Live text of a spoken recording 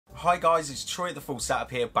Hi guys, it's Troy at the Full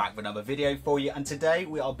Setup here, back with another video for you, and today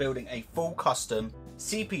we are building a full custom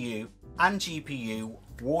CPU and GPU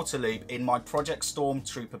water loop in my Project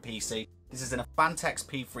Stormtrooper PC. This is in a phanteks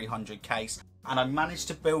P300 case, and I managed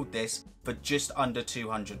to build this for just under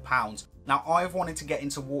 £200. Now, I've wanted to get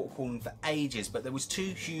into water cooling for ages, but there was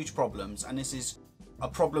two huge problems, and this is a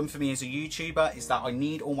problem for me as a YouTuber, is that I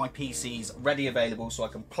need all my PCs ready available so I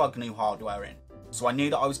can plug new hardware in. So I knew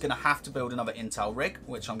that I was going to have to build another Intel rig,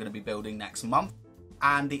 which I'm going to be building next month.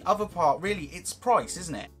 And the other part, really, it's price,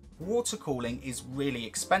 isn't it? Water cooling is really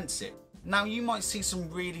expensive. Now, you might see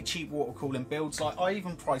some really cheap water cooling builds, like I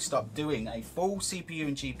even priced up doing a full CPU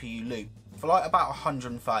and GPU loop for like about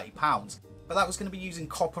 £130. But that was going to be using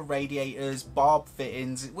copper radiators, barb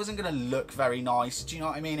fittings. It wasn't going to look very nice. Do you know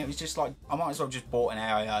what I mean? It was just like, I might as well just bought an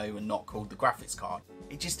AIO and not called the graphics card.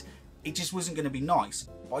 It just wasn't going to be nice.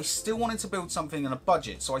 But I still wanted to build something on a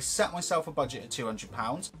budget, so I set myself a budget at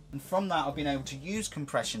 £200, and from that I've been able to use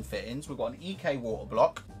compression fittings. We've got an EK water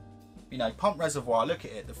block, you know, pump reservoir. Look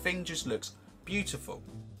at it, the thing just looks beautiful.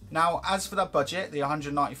 Now, as for that budget, the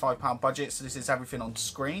 £195 budget, so this is everything on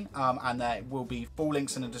screen, and there will be full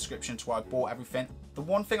links in the description to where I bought everything. The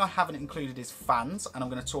one thing I haven't included is fans, and I'm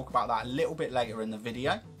going to talk about that a little bit later in the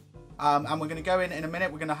video. And we're going to go in a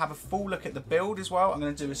minute. We're going to have a full look at the build as well. I'm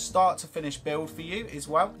going to do a start to finish build for you as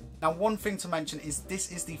well. Now, one thing to mention is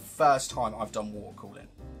this is the first time I've done water cooling.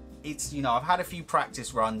 It's, you know, I've had a few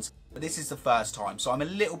practice runs, but this is the first time. So I'm a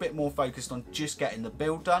little bit more focused on just getting the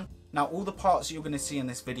build done. Now, all the parts you're going to see in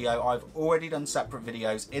this video, I've already done separate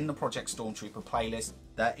videos in the Project Stormtrooper playlist.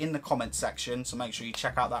 They're in the comments section, so make sure you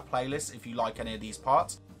check out that playlist if you like any of these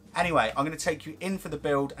parts. Anyway, I'm going to take you in for the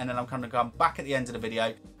build, and then I'm going to come back at the end of the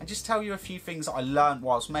video and just tell you a few things that I learned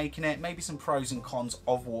whilst making it, maybe some pros and cons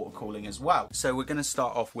of water cooling as well. So we're going to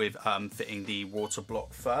start off with fitting the water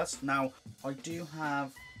block first. Now, I do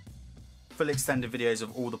have full extended videos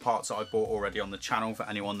of all the parts that I bought already on the channel for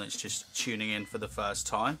anyone that's just tuning in for the first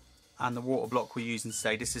time. And the water block we're using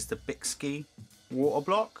today, this is the Bixby water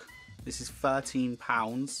block. This is £13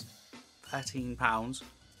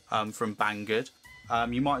 from Banggood.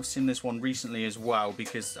 You might have seen this one recently as well,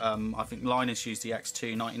 because I think Linus used the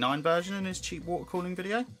X299 version in his cheap water cooling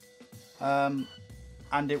video. And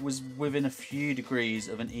it was within a few degrees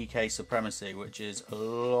of an EK supremacy, which is a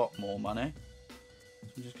lot more money.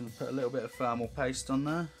 So I'm just going to put a little bit of thermal paste on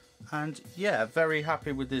there. And yeah, very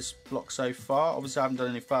happy with this block so far. Obviously I haven't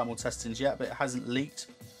done any thermal testings yet, but it hasn't leaked.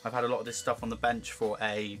 I've had a lot of this stuff on the bench for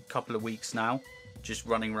a couple of weeks now, just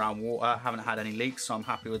running around water. Haven't had any leaks, so I'm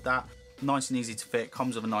happy with that. Nice and easy to fit,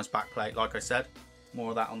 comes with a nice backplate, like I said. More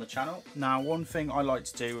of that on the channel. Now, one thing I like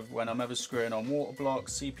to do when I'm ever screwing on water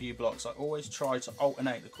blocks, CPU blocks, I always try to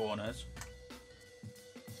alternate the corners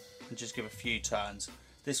and just give a few turns.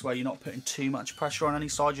 This way you're not putting too much pressure on any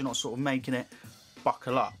side, you're not sort of making it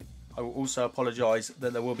buckle up. I will also apologise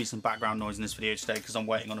that there will be some background noise in this video today because I'm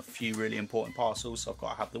waiting on a few really important parcels, so I've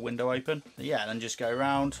got to have the window open. But yeah, then just go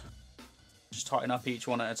around, just tighten up each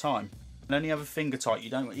one at a time. And only have a finger tight. You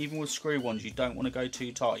don't, even with screw ones, you don't want to go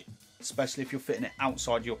too tight, especially if you're fitting it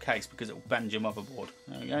outside your case, because it will bend your motherboard.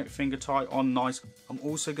 There we go, finger tight on, nice. I'm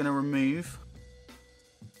also going to remove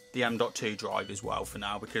the M.2 drive as well for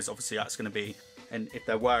now, because obviously that's going to be, and if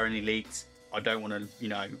there were any leaks, I don't want to, you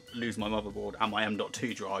know, lose my motherboard, and my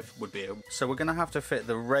M.2 drive would be. So we're going to have to fit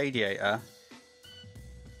the radiator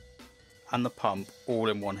and the pump all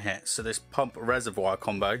in one hit. So this pump reservoir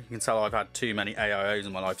combo, you can tell I've had too many AIOs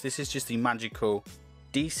in my life. This is just the magical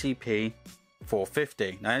DCP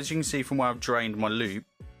 450. Now, as you can see from where I've drained my loop,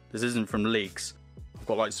 this isn't from leaks. I've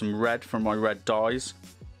got like some red from my red dyes,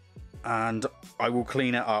 and I will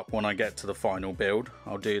clean it up when I get to the final build.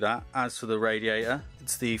 I'll do that. As for the radiator,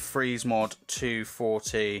 it's the Freeze Mod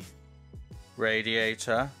 240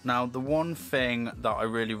 radiator. Now, the one thing that I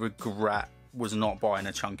really regret was not buying a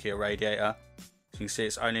chunkier radiator. As you can see,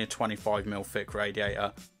 it's only a 25mm thick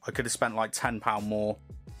radiator. I could have spent like £10 more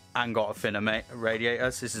and got a thinner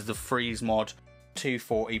radiator. So this is the Freeze Mod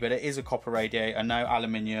 240, but it is a copper radiator, no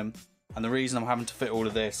aluminium. And the reason I'm having to fit all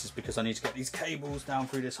of this is because I need to get these cables down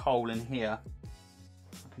through this hole in here.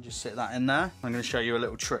 I can just sit that in there. I'm going to show you a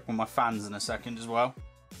little trick with my fans in a second as well,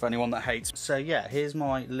 for anyone that hates. So yeah, here's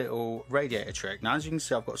my little radiator trick. Now, as you can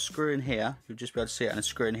see, I've got a screw in here. You'll just be able to see it, and a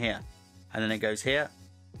screw in here. And then it goes here,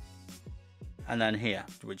 and then here,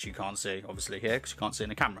 which you can't see, obviously, here, because you can't see it in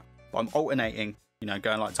the camera. But I'm alternating, you know,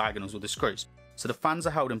 going like diagonals with the screws. So the fans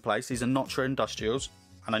are held in place. These are Notcher Industrials.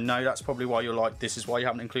 And I know that's probably why you're like, this is why you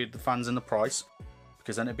haven't included the fans in the price,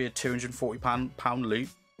 because then it'd be a £240 loop.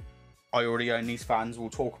 I already own these fans. We'll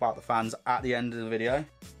talk about the fans at the end of the video.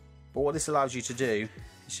 But what this allows you to do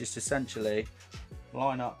is just essentially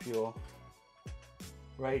line up your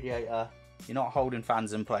radiator. You're not holding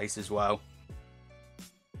fans in place as well.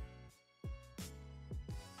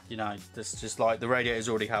 You know, this just like the radiator is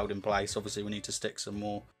already held in place. Obviously, we need to stick some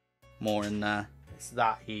more in there. It's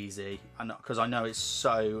that easy, and because I know it's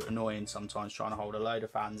so annoying sometimes trying to hold a load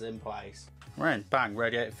of fans in place. We're in, bang,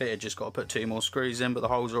 radiator fitted. Just got to put 2 more screws in, but the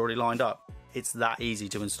holes are already lined up. It's that easy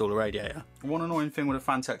to install a radiator. One annoying thing with a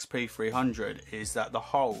phanteks P300 is that the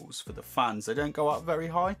holes for the fans, they don't go up very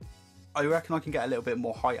high. I reckon I can get a little bit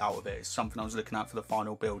more height out of it. It's something I was looking at for the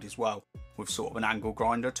final build as well, with sort of an angle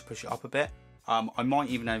grinder to push it up a bit. I might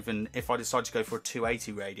even, if I decide to go for a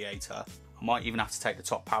 280 radiator, I might even have to take the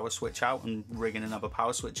top power switch out and rig in another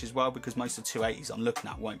power switch as well, because most of the 280s I'm looking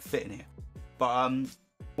at won't fit in here. But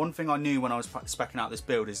one thing I knew when I was speccing out this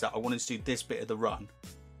build is that I wanted to do this bit of the run,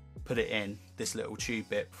 put it in this little tube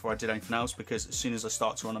bit before I did anything else, because as soon as I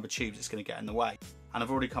start to run other tubes it's going to get in the way. And I've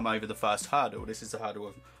already come over the first hurdle. This is the hurdle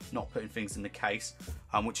of not putting things in the case,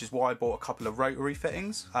 which is why I bought a couple of rotary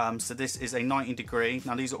fittings. So this is a 90°.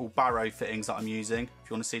 Now these are all barrow fittings that I'm using. If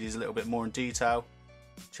you want to see these a little bit more in detail,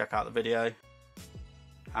 check out the video.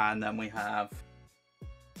 And then we have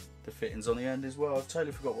the fittings on the end as well. I've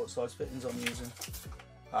totally forgot what size fittings I'm using.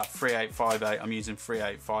 3858, I'm using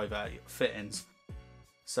 3858 fittings.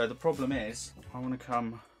 So the problem is, I want to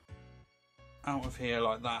come out of here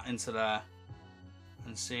like that into there,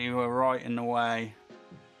 and see we're right in the way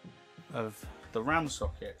of the ram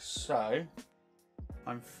socket. So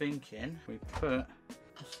I'm thinking we put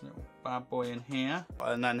this little bad boy in here,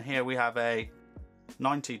 and then here we have a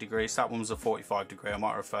 90°. That one was a 45°. I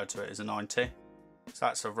might refer to it as a 90. So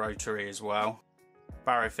that's a rotary as well.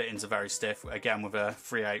 Barrow fittings are very stiff, again with a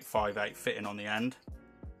 3858 fitting on the end.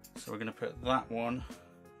 So we're going to put that one,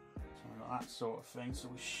 so that sort of thing. So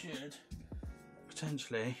we should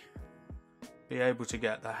potentially be able to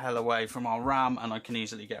get the hell away from our ram, and I can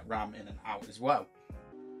easily get ram in and out as well.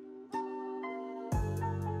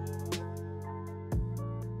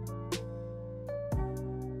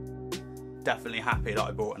 Definitely happy that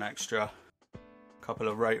I bought an extra couple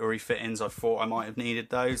of rotary fittings. I thought I might have needed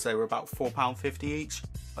those. They were about £4.50 each,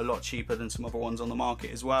 a lot cheaper than some other ones on the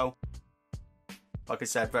market as well. Like I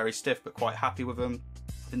said, very stiff, but quite happy with them.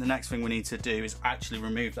 I think the next thing we need to do is actually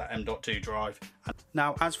remove that M.2 drive.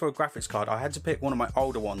 Now, as for a graphics card, I had to pick one of my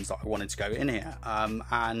older ones that I wanted to go in here.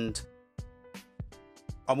 And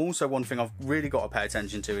I'm also, one thing I've really got to pay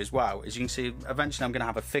attention to as well, as you can see, eventually I'm going to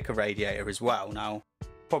have a thicker radiator as well. Now,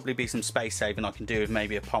 probably be some space saving I can do with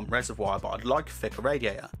maybe a pump reservoir, but I'd like a thicker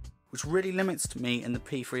radiator, which really limits me in the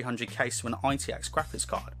P300 case to an ITX graphics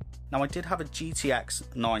card. Now, I did have a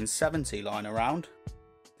GTX 970 lying around.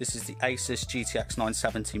 This is the Asus GTX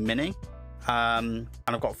 970 Mini. And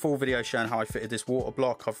I've got a full video showing how I fitted this water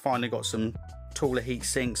block. I've finally got some taller heat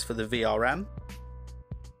sinks for the VRM.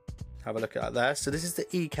 Have a look at that there. So this is the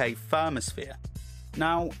EK Thermosphere.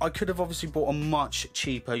 Now, I could have obviously bought a much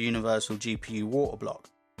cheaper universal GPU water block,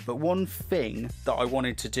 but one thing that I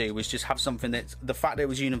wanted to do was just have something that, the fact that it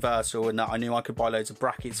was universal and that I knew I could buy loads of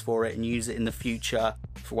brackets for it and use it in the future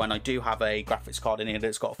for when I do have a graphics card in here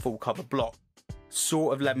that's got a full cover block,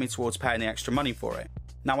 sort of led me towards paying the extra money for it.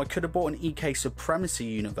 Now, I could have bought an EK Supremacy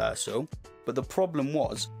Universal, but the problem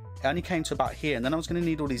was it only came to about here, and then I was going to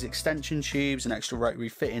need all these extension tubes and extra rotary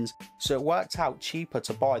fittings, so it worked out cheaper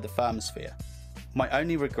to buy the Thermosphere. My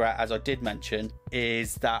only regret, as I did mention,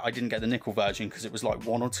 is that I didn't get the nickel version because it was like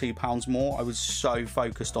 £1 or £2 more. I was so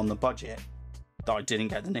focused on the budget that I didn't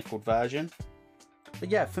get the nickeled version. But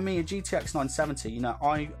yeah, for me, a GTX 970, you know,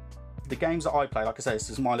 the games that I play, like I say, this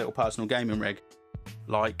is my little personal gaming rig.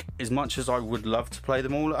 Like, as much as I would love to play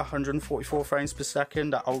them all at 144 frames per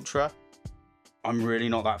second at Ultra, I'm really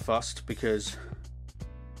not that fussed, because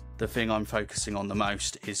the thing I'm focusing on the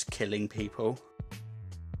most is killing people,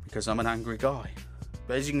 because I'm an angry guy.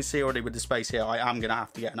 But as you can see already with the space here, I am going to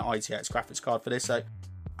have to get an ITX graphics card for this, so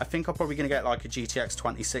I think I'm probably going to get like a GTX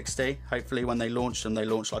 2060. Hopefully when they launch them, they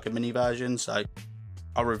launch like a mini version, so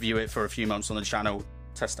I'll review it for a few months on the channel,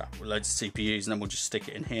 test out with loads of CPUs, and then we'll just stick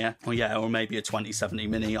it in here. Or yeah, or maybe a 2070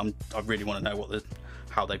 Mini. I really want to know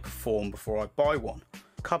how they perform before I buy one.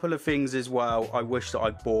 A couple of things as well I wish that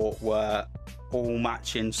I bought were all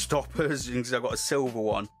matching stoppers, because I've got a silver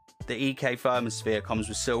one. The EK Thermosphere comes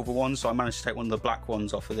with silver ones, so I managed to take one of the black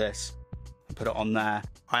ones off of this and put it on there.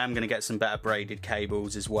 I am going to get some better braided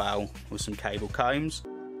cables as well, with some cable combs.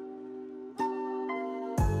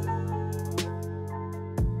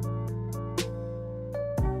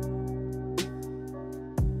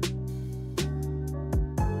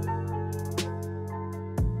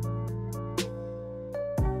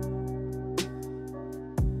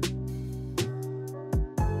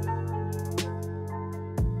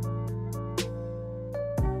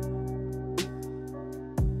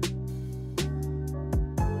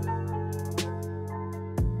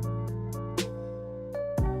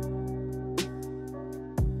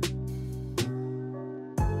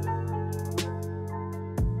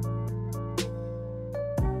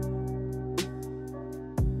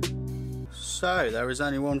 So there is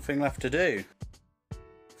only one thing left to do.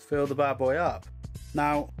 Fill the bad boy up.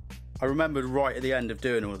 Now, I remembered right at the end of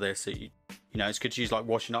doing all this that you know, it's good to use like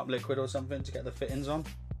washing up liquid or something to get the fittings on.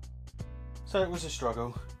 So it was a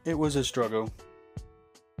struggle. It was a struggle.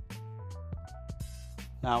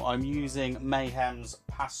 Now I'm using Mayhem's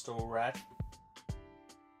Pastel Red.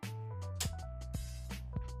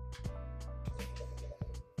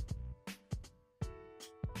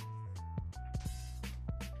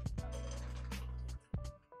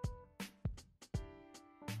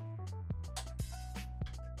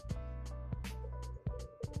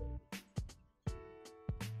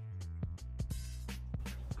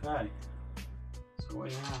 Okay, so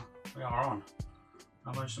we are on.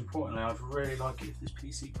 And most importantly, I'd really like it if this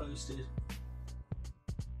PC posted.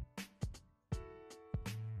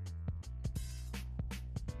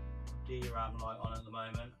 DRAM light on at the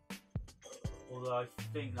moment, although I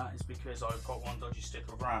think that is because I've got one dodgy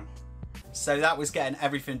stick of RAM. So that was getting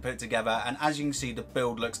everything put together, and as you can see, the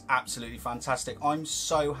build looks absolutely fantastic. I'm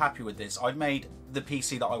so happy with this. I've made the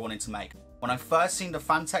PC that I wanted to make. When I first seen the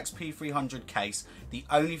phanteks P300 case, the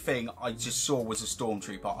only thing I just saw was a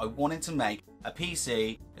Stormtrooper. I wanted to make a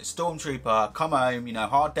PC, a Stormtrooper, come home, you know,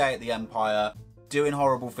 hard day at the Empire, doing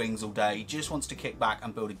horrible things all day, just wants to kick back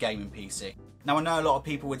and build a gaming PC. Now I know a lot of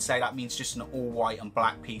people would say that means just an all white and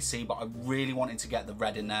black PC, but I really wanted to get the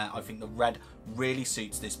red in there. I think the red really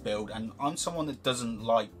suits this build, and I'm someone that doesn't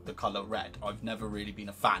like the colour red. I've never really been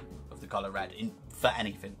a fan of the colour red for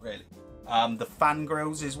anything really. The fan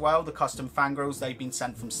grills as well, the custom fan grills, they've been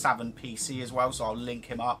sent from Savin PC as well, so I'll link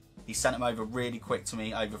him up. He sent them over really quick to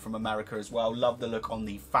me, over from America as well. Love the look on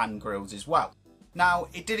the fan grills as well. Now,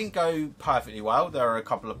 it didn't go perfectly well. There are a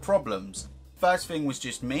couple of problems. First thing was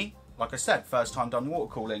just me. Like I said, first time done water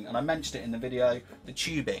cooling, and I mentioned it in the video, the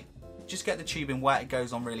tubing. Just get the tubing wet, it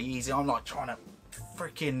goes on really easy. I'm like trying to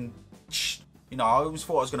freaking, you know, I always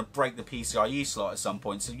thought I was going to break the PCIe slot at some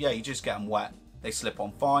point. So yeah, you just get them wet. They slip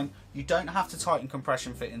on fine. You don't have to tighten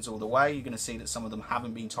compression fittings all the way. You're going to see that some of them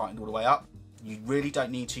haven't been tightened all the way up. You really don't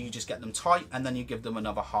need to. You just get them tight and then you give them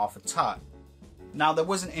another half a turn. Now there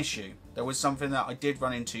was an issue. There was something that I did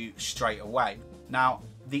run into straight away. Now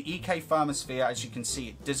the EK thermosphere, as you can see,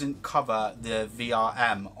 it doesn't cover the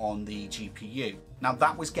VRM on the GPU. Now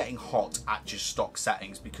that was getting hot at just stock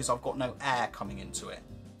settings because I've got no air coming into it.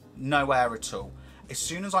 No air at all. As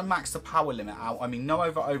soon as I max the power limit out, I mean no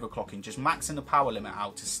overclocking, just maxing the power limit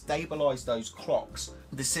out to stabilize those clocks,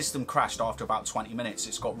 the system crashed after about 20 minutes.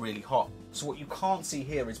 It's got really hot. So what you can't see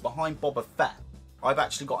here is behind Boba Fett, I've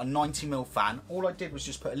actually got a 90mm fan. All I did was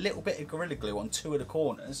just put a little bit of Gorilla Glue on 2 of the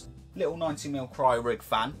corners, little 90mm cryo-rig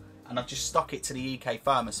fan, and I've just stuck it to the EK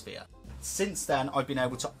thermosphere. Since then, I've been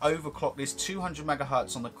able to overclock this 200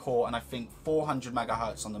 MHz on the core and I think 400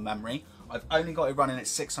 MHz on the memory. I've only got it running at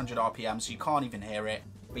 600 RPM, so you can't even hear it.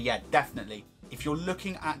 But yeah, definitely, if you're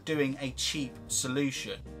looking at doing a cheap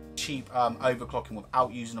solution, cheap overclocking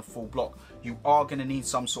without using a full block, you are going to need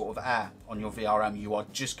some sort of air on your VRM. You are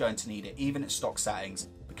just going to need it, even at stock settings,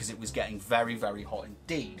 because it was getting very, very hot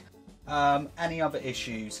indeed. Any other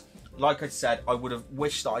issues? Like I said, I would have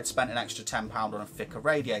wished that I'd spent an extra £10 on a thicker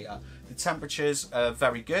radiator. The temperatures are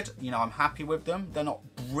very good. You know, I'm happy with them. They're not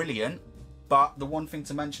brilliant, but the one thing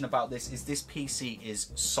to mention about this is this PC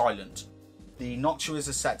is silent. The nocturers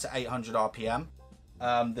are set to 800 RPM.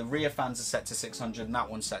 The rear fans are set to 600 and that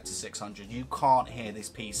one's set to 600. You can't hear this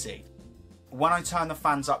PC. When I turn the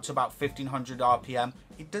fans up to about 1500 RPM,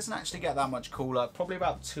 it doesn't actually get that much cooler. Probably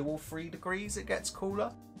about 2 or 3 degrees it gets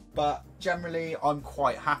cooler. But generally, I'm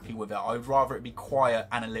quite happy with it. I'd rather it be quiet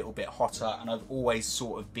and a little bit hotter, and I've always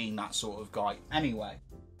sort of been that sort of guy anyway.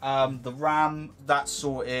 The RAM, that's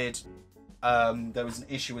sorted. There was an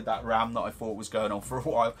issue with that RAM that I thought was going on for a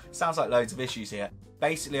while. Sounds like loads of issues here.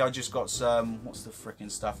 Basically, I just got some, what's the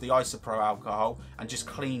freaking stuff? The Isopro alcohol, and just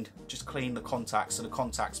cleaned the contacts. So the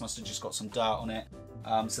contacts must have just got some dirt on it.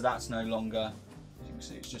 So that's no longer, as you can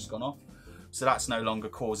see, it's just gone off. So that's no longer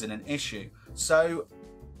causing an issue. So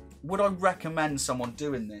would I recommend someone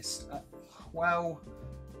doing this? Well,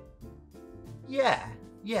 yeah.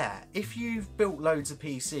 If you've built loads of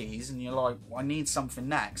PCs and you're like, I need something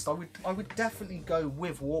next, I would definitely go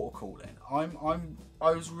with water cooling.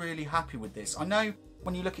 I was really happy with this. I know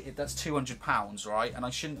when you look at it, that's £200, right? And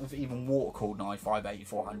I shouldn't have even water cooled an i5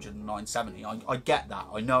 8400 and 970. I get that.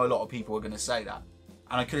 I know a lot of people are going to say that.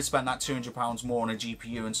 And I could have spent that £200 more on a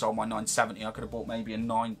GPU and sold my 970. I could have bought maybe a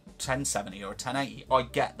 1070 or a 1080. I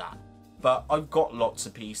get that. But I've got lots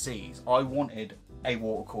of PCs. I wanted a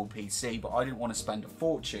water-cooled PC, but I didn't want to spend a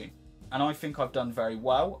fortune. And I think I've done very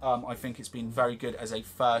well. I think it's been very good as a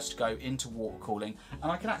first go into water cooling.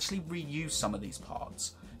 And I can actually reuse some of these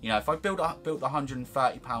parts. You know, if I built the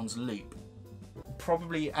 £130 loop,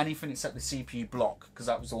 probably anything except the CPU block, because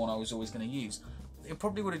that was the one I was always going to use, it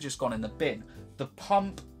probably would have just gone in the bin. The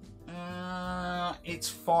pump, it's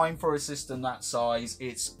fine for a system that size.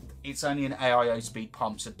 It's only an AIO speed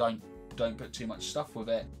pump, so don't put too much stuff with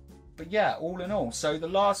it. But yeah, all in all. So the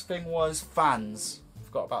last thing was fans.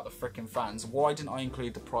 Forgot about the freaking fans. Why didn't I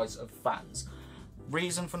include the price of fans?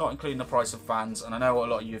 Reason for not including the price of fans, and I know what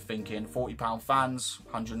a lot of you are thinking, £40 fans,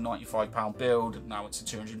 £195 build, now it's a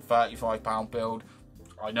 £235 build.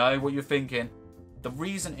 I know what you're thinking. The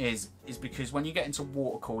reason is because when you get into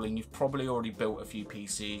water cooling, you've probably already built a few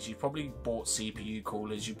PCs, you've probably bought CPU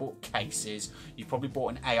coolers, you've bought cases, you've probably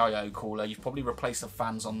bought an AIO cooler, you've probably replaced the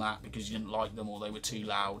fans on that because you didn't like them or they were too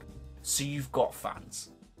loud. So you've got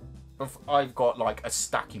fans. I've got like a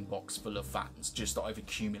stacking box full of fans just that I've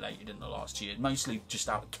accumulated in the last year, mostly just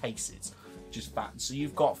out of cases, just fans. So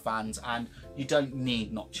you've got fans and you don't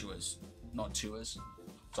need noctuas.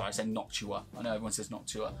 Sorry, I say noctua. I know everyone says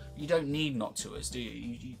noctua. You don't need noctuas, do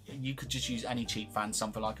you? You could just use any cheap fan,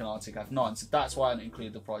 something like an Arctic F9. So that's why I didn't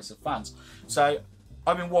include the price of fans. So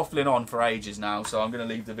I've been waffling on for ages now, so I'm going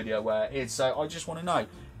to leave the video where it is. So I just want to know,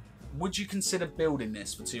 would you consider building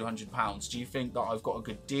this for £200? Do you think that I've got a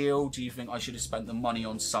good deal? Do you think I should have spent the money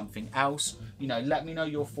on something else? You know, let me know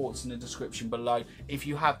your thoughts in the description below. If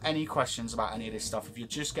you have any questions about any of this stuff, if you're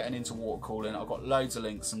just getting into water cooling, I've got loads of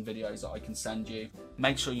links and videos that I can send you.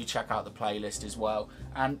 Make sure you check out the playlist as well.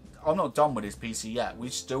 And I'm not done with this PC yet.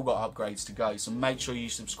 We've still got upgrades to go. So make sure you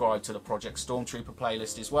subscribe to the Project Stormtrooper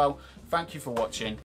playlist as well. Thank you for watching.